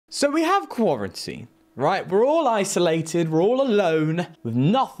So we have quarantine, right? We're all isolated, we're all alone with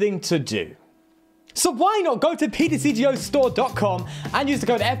nothing to do. So why not go to PTCGOstore.com and use the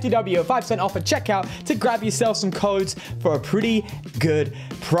code FTW 5% off at checkout to grab yourself some codes for a pretty good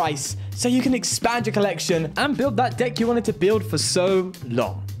price so you can expand your collection and build that deck you wanted to build for so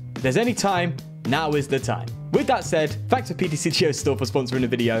long. If there's any time, now is the time. With that said, thanks to PTCGO Store for sponsoring the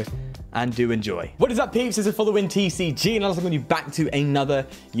video, and do enjoy. What is up, peeps? This is ForTheWinTCG, and I'm welcoming you back to another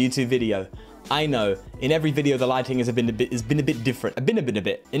YouTube video. I know, in every video the lighting has been a bit different.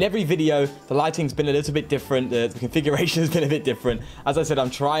 In every video, the lighting's been a little bit different, the configuration has been a bit different. As I said, I'm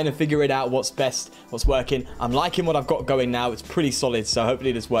trying to figure it out, what's best, what's working. I'm liking what I've got going now. It's pretty solid, so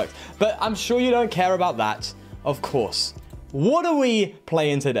hopefully this works. But I'm sure you don't care about that, of course. What are we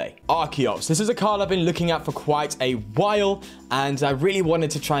playing today? Archeops. This is a card I've been looking at for quite a while, and I really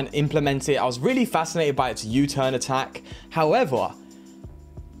wanted to try and implement it. I was really fascinated by its U-turn attack. However,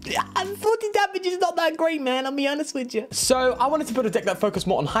 40 damage is not that great, man. I'll be honest with you. So I wanted to build a deck that focused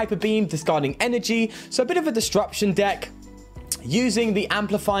more on Hyper Beam, discarding energy. So a bit of a disruption deck, using the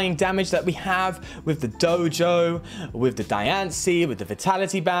amplifying damage that we have with the Dojo, with the Diancie, with the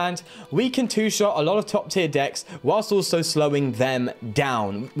Vitality Band. We can two-shot a lot of top-tier decks whilst also slowing them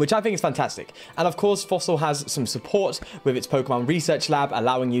down, which I think is fantastic. And of course, Fossil has some support with its Pokemon Research Lab,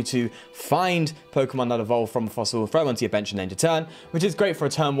 allowing you to find Pokemon that evolve from Fossil, throw onto your bench and end your turn, which is great for a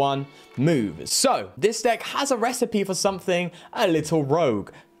turn 1 move. So this deck has a recipe for something a little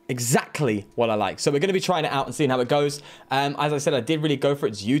rogue. Exactly what I like. So we're going to be trying it out and seeing how it goes. As I said, I did really go for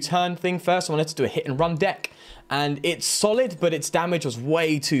its U-turn thing first. I wanted to do a hit and run deck, and it's solid, but its damage was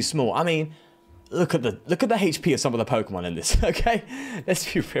way too small. I mean, look at the HP of some of the Pokemon in this. Okay,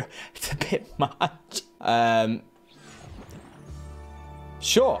 let's be real, it's a bit much.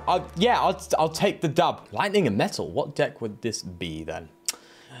 Sure, I'll take the dub. Lightning and Metal. What deck would this be then?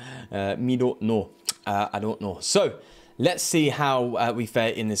 Me don't know. I don't know. So let's see how we fare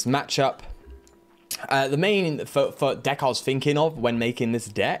in this matchup. The main deck I was thinking of when making this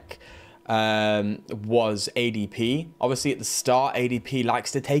deck was ADP. Obviously, at the start, ADP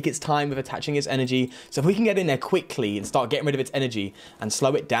likes to take its time with attaching its energy. So if we can get in there quickly and start getting rid of its energy and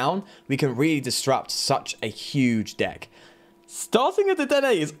slow it down, we can really disrupt such a huge deck. Starting at the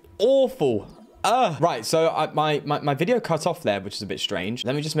Dene is awful. Right, so my video cut off there, which is a bit strange.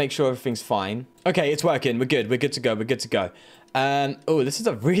 Let me just make sure everything's fine. Okay, it's working. We're good. We're good to go. We're good to go. Oh, this is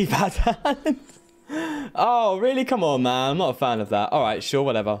a really bad hand. Oh, really? Come on, man. I'm not a fan of that. All right, sure,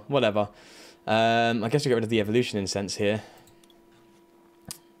 whatever. Whatever. I guess we get rid of the evolution incense here.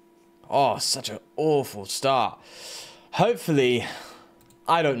 Oh, such an awful start. Hopefully,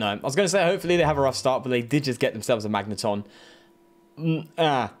 I don't know. I was going to say hopefully they have a rough start, but they did just get themselves a Magneton.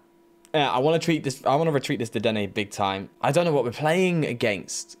 I want to retreat this Dedenne big time. I don't know what we're playing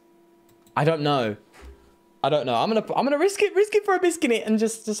against. I don't know. I'm gonna risk it for a biscuit and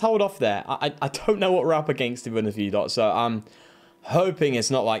just hold off there. I don't know what we're up against to be honest with you, so I'm hoping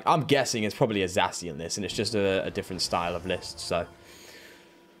it's not like, I'm guessing it's probably a Zacian this, and it's just a different style of list. So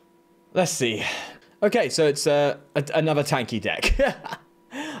let's see. Okay, so it's another tanky deck.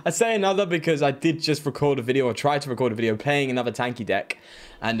 I say another because I did just record a video, or tried to record a video playing another tanky deck.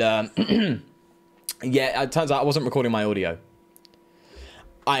 And, yeah, it turns out I wasn't recording my audio.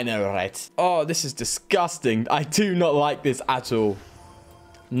 I know, right? Oh, this is disgusting. I do not like this at all.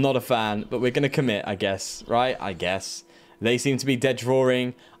 Not a fan, but we're going to commit, I guess, right? I guess. They seem to be dead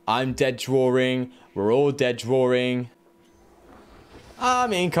drawing. I'm dead drawing. We're all dead drawing. I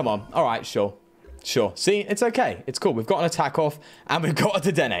mean, come on. All right, sure. Sure. See, it's okay. It's cool. We've got an attack off, and we've got a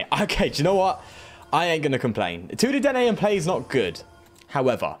Dedenne. Okay, do you know what? I ain't going to complain. 2 Dedenne in play is not good.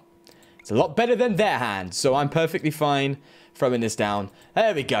 However, it's a lot better than their hand, so I'm perfectly fine throwing this down.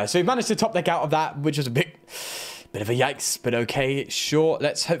 There we go. So we managed to top deck out of that, which was a bit of a yikes, but okay, sure.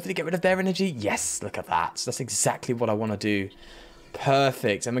 Let's hopefully get rid of their energy. Yes, look at that. So that's exactly what I want to do.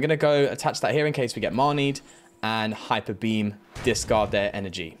 Perfect. And we're going to go attach that here in case we get Marnied, and Hyper Beam, discard their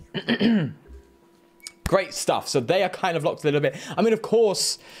energy. Great stuff. So they are kind of locked a little bit. I mean, of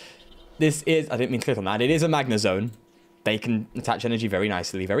course, this is, I didn't mean to click on that. It is a Magnezone. They can attach energy very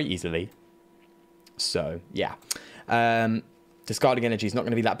nicely, very easily. So, yeah. Discarding energy is not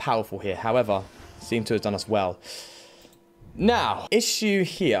going to be that powerful here. However, seem to have done us well. Now, issue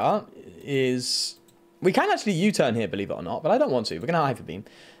here is we can actually U-turn here, believe it or not, but I don't want to. We're going to Hyper Beam.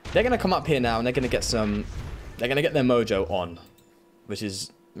 They're going to come up here now, and they're going to get some, they're going to get their mojo on, which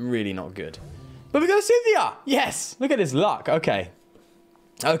is really not good. But we got a Cynthia! Yes! Look at his luck. Okay.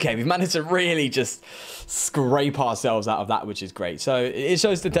 Okay, we've managed to really just scrape ourselves out of that, which is great. So it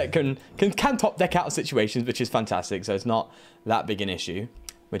shows the deck can top deck out of situations, which is fantastic. So it's not that big an issue.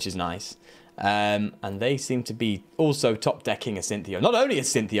 which is nice. And they seem to be also top decking a Cynthia. Not only a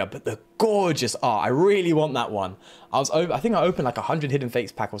Cynthia, but the gorgeous art. I really want that one. I think I opened like 100 Hidden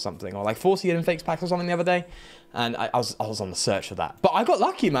Fakes pack or something, or like 40 Hidden Fakes pack or something the other day. And I was on the search for that. But I got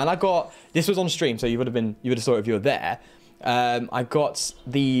lucky, man. This was on stream, so you would have saw it if you were there. I got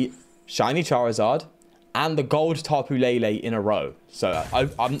the shiny Charizard and the gold Tapu Lele in a row. So I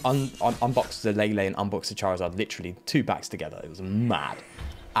unboxed the Lele and unboxed the Charizard, literally 2 packs together. It was mad.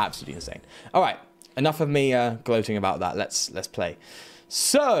 Absolutely insane. All right, enough of me gloating about that. Let's play.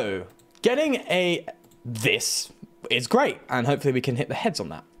 So getting this is great, and hopefully we can hit the heads on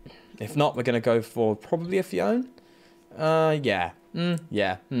that. If not, we're gonna go for probably a Fiona. Yeah.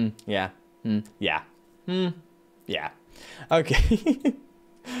 Okay.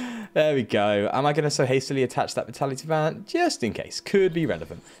 There we go. Am I going to so hastily attach that Vitality Band? Just in case. Could be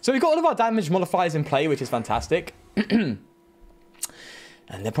relevant. So we've got all of our damage modifiers in play, which is fantastic. And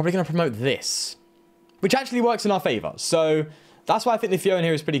they're probably going to promote this, which actually works in our favor. So that's why I think the Fiona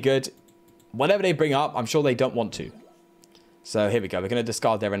here is pretty good. Whatever they bring up, I'm sure they don't want to. So here we go. We're going to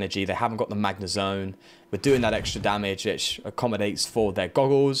discard their energy. They haven't got the Magna Zone. We're doing that extra damage, which accommodates for their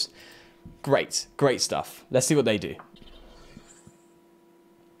goggles. Great. Great stuff. Let's see what they do.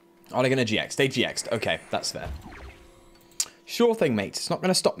 Are they going to GX? They GX'd. Okay, that's fair. Sure thing, mate. It's not going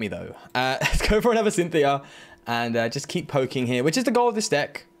to stop me, though. Let's go for another Cynthia and just keep poking here, which is the goal of this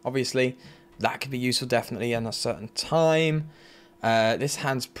deck, obviously. That could be useful, definitely, in a certain time. This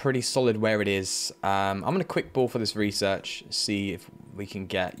hand's pretty solid where it is. I'm going to quick ball for this research, see if we can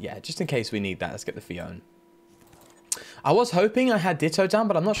get... Yeah, just in case we need that. Let's get the Fiona. I was hoping I had Ditto down,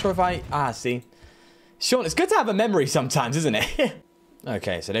 but I'm not sure if I... see. Sean, it's good to have a memory sometimes, isn't it?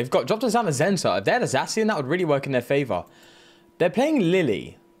 Okay, so they've got dropped us Zamazenta. If they had a Zacian, that would really work in their favor. They're playing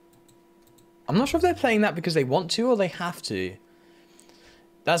Lily. I'm not sure if they're playing that because they want to or they have to.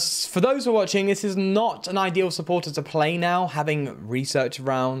 That's, for those who are watching, this is not an ideal supporter to play now, having research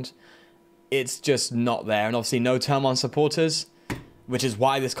around. It's just not there. And obviously no turn 1 supporters, which is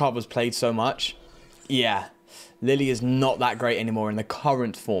why this card was played so much. Yeah, Lily is not that great anymore in the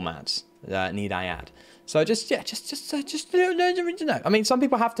current format, need I add. So just I mean, some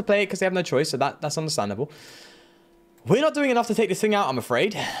people have to play it because they have no choice, so that's understandable. We're not doing enough to take this thing out, I'm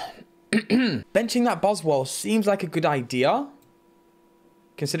afraid. Benching that Buzzwole seems like a good idea.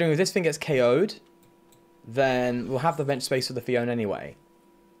 Considering if this thing gets KO'd, then we'll have the bench space for the Fiona anyway.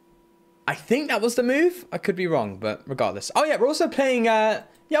 I think that was the move. I could be wrong, but regardless. Oh yeah, we're also playing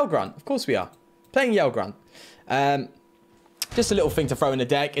Yell Grunt. Of course we are. Playing Yell Grunt. Just a little thing to throw in the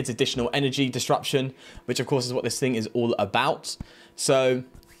deck. It's additional energy disruption, which of course is what this thing is all about. So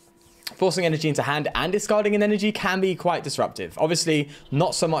forcing energy into hand and discarding an energy can be quite disruptive. Obviously,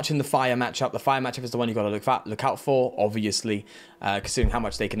 not so much in the fire matchup. The fire matchup is the one you've got to look out for, obviously, considering how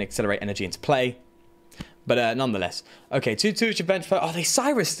much they can accelerate energy into play. But nonetheless. Okay, 2-2 at your bench. Oh, they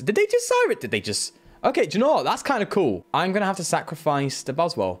Cyrus. Did they just Cyrus? Did they just... Okay, do you know what? That's kind of cool. I'm going to have to sacrifice the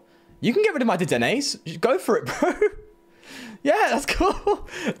Buzzwole. You can get rid of my Dedenes. Go for it, bro. Yeah, that's cool.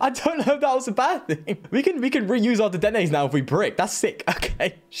 I don't know if that was a bad thing. We can reuse our Dedenes now if we brick. That's sick.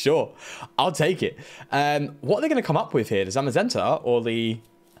 Okay, sure. I'll take it. What are they going to come up with here? The Zamazenta or the...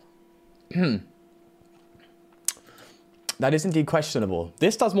 That is indeed questionable.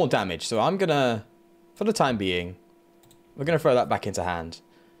 This does more damage, so I'm going to, for the time being, we're going to throw that back into hand.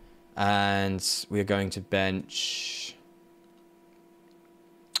 And we're going to bench...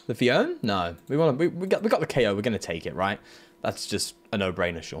 The Fiona? No. We got the KO. We're going to take it, right? That's just a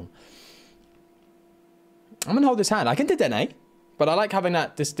no-brainer, Sean. I'm going to hold this hand. I can Dedenne, but I like having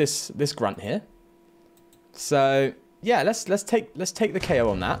that this grunt here. So, yeah, let's take the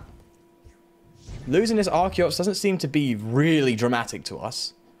KO on that. Losing this Archeops doesn't seem to be really dramatic to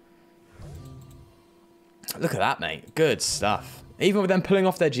us. Look at that, mate. Good stuff. Even with them pulling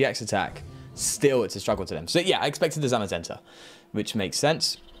off their GX attack, still it's a struggle to them. So, yeah, I expected the Zamazenta, which makes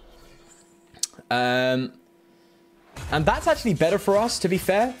sense. And that's actually better for us, to be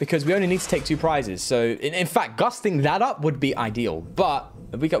fair, because we only need to take 2 prizes. So, in fact, gusting that up would be ideal. But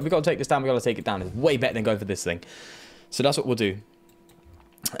if we got to take this down. We got to take it down. It's way better than going for this thing. So that's what we'll do.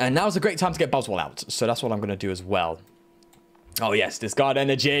 And now's a great time to get Buzzwole out. So that's what I'm going to do as well. Oh, yes. Discard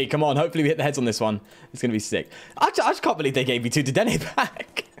energy. Come on. Hopefully we hit the heads on this one. It's going to be sick. I just can't believe they gave me 2 Dedenne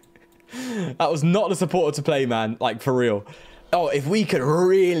back. That was not the supporter to play, man. Like, for real. Oh, if we could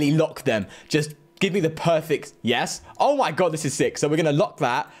really lock them. Just... give me the perfect yes. Oh my god, this is sick. So we're going to lock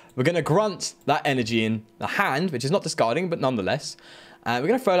that. We're going to grunt that energy in the hand, which is not discarding, but nonetheless. We're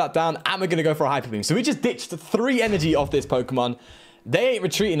going to throw that down, and we're going to go for a Hyper Beam. So we just ditched 3 energy off this Pokemon. They ain't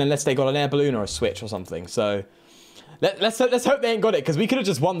retreating unless they got an air balloon or a switch or something. So Let's hope they ain't got it, because we could have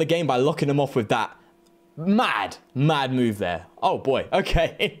just won the game by locking them off with that mad move there. Oh boy.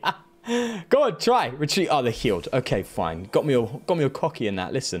 Okay. Go on, try retreat. Oh, they're healed. Okay, fine. Got me all cocky in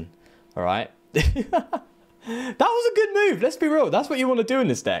that. Listen. All right. That was a good move. Let's be real. That's what you want to do in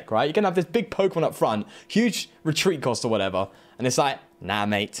this deck, right? You can have this big Pokemon up front, huge retreat cost or whatever, and it's like, nah,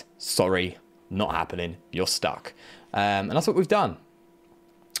 mate, sorry, not happening. You're stuck. And that's what we've done.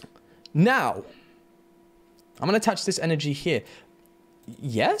 Now, I'm going to attach this energy here.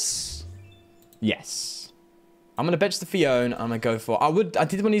 Yes? Yes. I'm going to bench the Fiona. I'm going to go for... I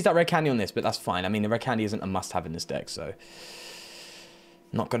did want to use that red candy on this, but that's fine. I mean, the red candy isn't a must-have in this deck, so...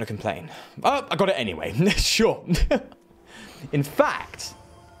 Not going to complain. Oh, I got it anyway. Sure. In fact,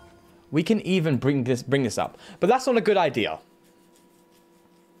 we can even bring this up. But that's not a good idea.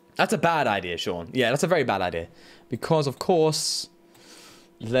 That's a bad idea, Sean. Yeah, that's a very bad idea. Because, of course,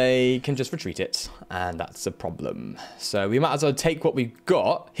 they can just retreat it. And that's a problem. So we might as well take what we've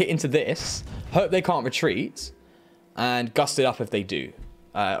got, hit into this, hope they can't retreat, and gust it up if they do.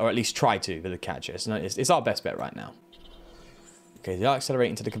 Or at least try to with the catcher. So it's our best bet right now. Okay, they are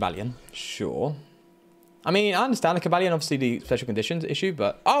accelerating to the Cavalion. Sure. I mean, I understand the Cavalion, obviously the special conditions issue,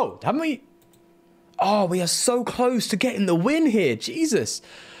 but... Oh, haven't we... Oh, we are so close to getting the win here. Jesus.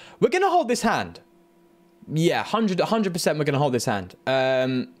 We're going to hold this hand. Yeah, 100% we're going to hold this hand.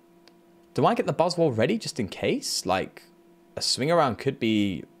 Do I get the Buzzwole ready just in case? Like, a swing around could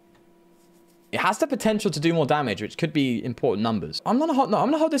be... It has the potential to do more damage, which could be important numbers. I'm going to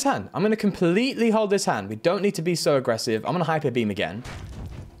hold this hand. I'm going to completely hold this hand. We don't need to be so aggressive. I'm going to Hyper Beam again.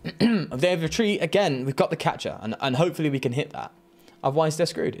 If they retreat, again, we've got the catcher. And hopefully we can hit that. Otherwise, they're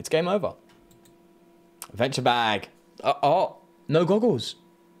screwed. It's game over. Adventure Bag. Oh, no goggles.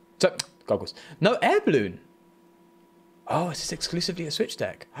 So, goggles. No air balloon. Oh, it's just exclusively a Switch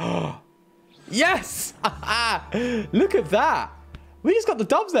deck. Yes! Look at that. We just got the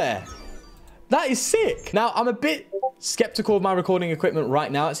dubs there. That is sick. Now, I'm a bit skeptical of my recording equipment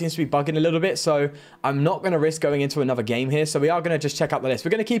right now. It seems to be bugging a little bit, so I'm not going to risk going into another game here. So we are going to just check out the list.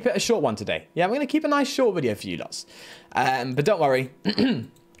 We're going to keep it a short one today. Yeah, we're going to keep a nice short video for you lots. But don't worry.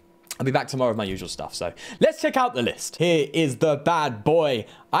 I'll be back tomorrow with my usual stuff. So let's check out the list. Here is the bad boy.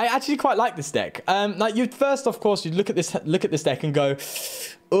 I actually quite like this deck. Like you'd first, of course, you'd look at this deck and go,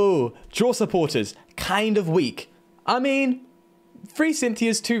 oh, draw supporters, kind of weak. I mean... 3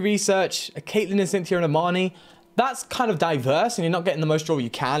 Cynthias, 2 research, a Caitlyn and Cynthia and a Marnie. That's kind of diverse, and you're not getting the most draw you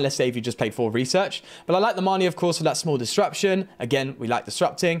can. Let's say if you just played 4 research. But I like the Marnie, of course, for that small disruption. Again, we like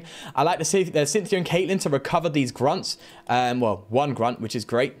disrupting. I like the Cynthia and Caitlyn to recover these grunts. Well, 1 grunt, which is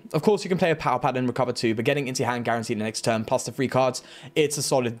great. Of course, you can play a Power Pad and recover 2, but getting into your hand guaranteed the next turn, plus the free cards, it's a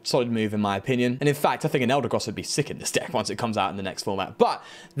solid move in my opinion. And in fact, I think an Eldegoss would be sick in this deck once it comes out in the next format. But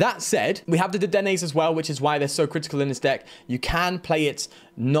that said, we have the Dedenes as well, which is why they're so critical in this deck. You can play it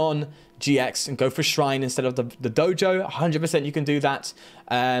non-GX and go for Shrine instead of the Dojo. 100% you can do that,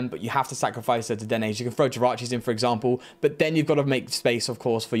 but you have to sacrifice the Dedenes. You can throw Jirachis in, for example, but then you've got to make space, of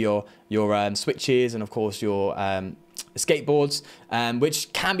course, for your switches and, of course, your skateboards,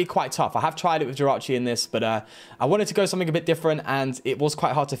 which can be quite tough. I have tried it with Jirachi in this, but I wanted to go something a bit different, and it was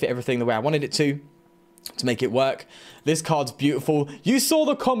quite hard to fit everything the way I wanted it to make it work. This card's beautiful. You saw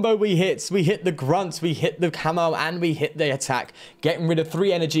the combo we hit. We hit the grunts, we hit the camo, and we hit the attack, getting rid of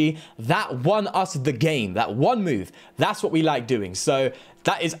 3 energy. That won us the game. That one move. That's what we like doing. So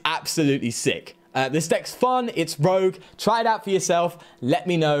that is absolutely sick. This deck's fun. It's rogue. Try it out for yourself. Let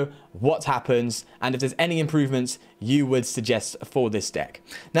me know what happens and if there's any improvements you would suggest for this deck.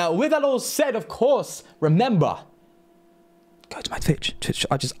 Now, with that all said, of course, remember, go to my Twitch.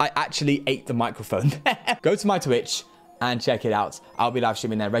 I actually ate the microphone. Go to my Twitch and check it out. I'll be live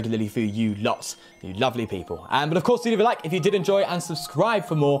streaming there regularly for you lots, you lovely people. But of course, leave a like if you did enjoy and subscribe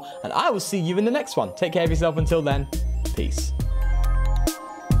for more. And I will see you in the next one. Take care of yourself until then. Peace.